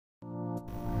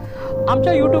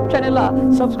आमच्या यूट्यूब चॅनेलला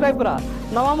सबस्क्राईब करा।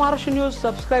 नवा महाराष्ट्र न्यूज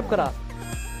सबस्क्राईब करा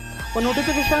व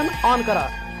नोटिफिकेशन ऑन करा।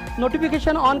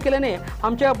 नोटिफिकेशन ऑन केल्याने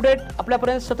आमचे अपडेट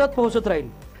आपल्यापर्यंत सतत पोहोचत राहील।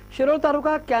 शिरोळ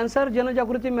तालुका कॅन्सर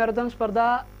जनजागृती मॅरेथॉन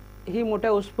स्पर्धा ही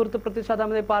मोठ्या उत्स्फूर्त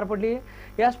प्रतिसादामध्ये पार पडली।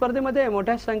 या स्पर्धेमध्ये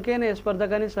मोठ्या संख्येने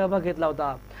स्पर्धकांनी सहभाग घेतला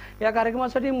होता। या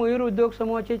कार्यक्रमासाठी मयूर उद्योग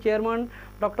समूहाचे चेअरमन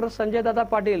डॉक्टर संजय दादा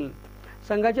पाटील,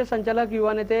 संघाचे संचालक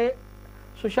युवा नेते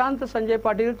सुशांत संजय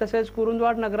पाटील तसेच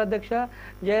कुरुंदवाड नगराध्यक्ष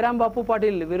जयराम बापू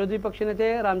पाटील, विरोधी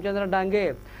पक्षनेते रामचंद्र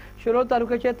डांगे, शिरोळ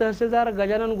तालुक्याचे तहसीलदार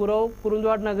गजानन गुरव,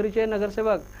 कुरुंदवाड नगरीचे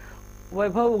नगरसेवक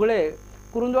वैभव उगळे,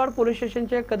 कुरुंदवाड पोलीस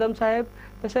स्टेशनचे कदम साहेब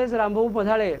तसेच रामभाऊ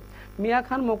बधाळे, मिया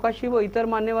खान मोकाशी व इतर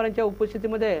मान्यवरांच्या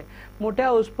उपस्थितीमध्ये मोठ्या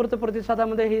उत्स्फूर्त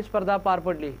प्रतिसादामध्ये ही स्पर्धा पार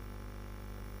पडली।